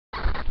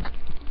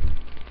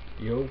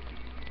Yo,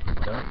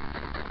 what up?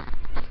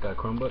 Just got a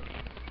Chromebook,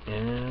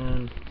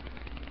 and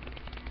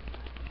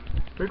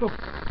pretty cool.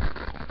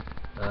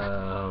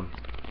 Yeah.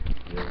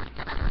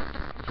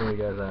 Showing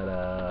you guys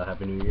that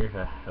Happy New Year.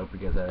 I hope you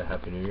guys had a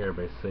Happy New Year.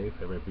 Everybody's safe.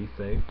 Everybody be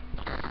safe.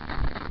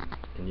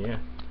 And yeah,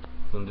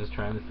 so I'm just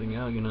trying this thing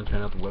out. You know,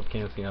 trying out the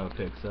webcam, see how it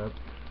picks up.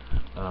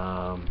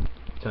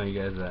 Telling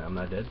you guys that I'm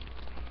not dead.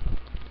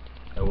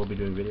 I will be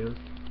doing videos.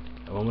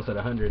 I'm almost at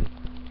 100,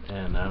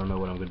 and I don't know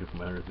what I'm gonna do for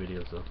my 100th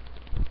video. So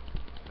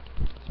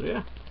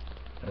yeah,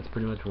 that's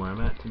pretty much where I'm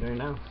at today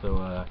now.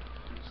 So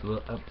just a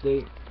little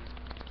update.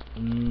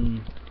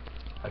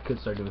 I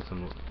could start doing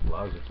some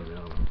vlogs or something.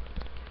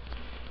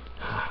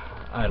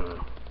 I don't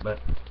know, but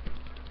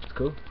it's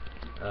cool.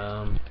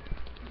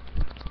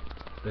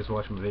 Thanks for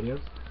watching my videos.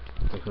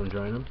 Thanks for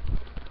enjoying them.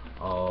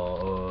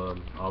 I'll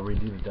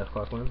redo the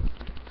Dethklok ones,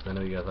 because I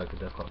know you guys like the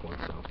Dethklok ones.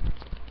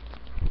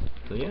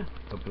 So yeah,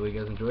 hopefully you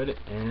guys enjoyed it,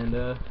 and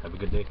have a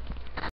good day.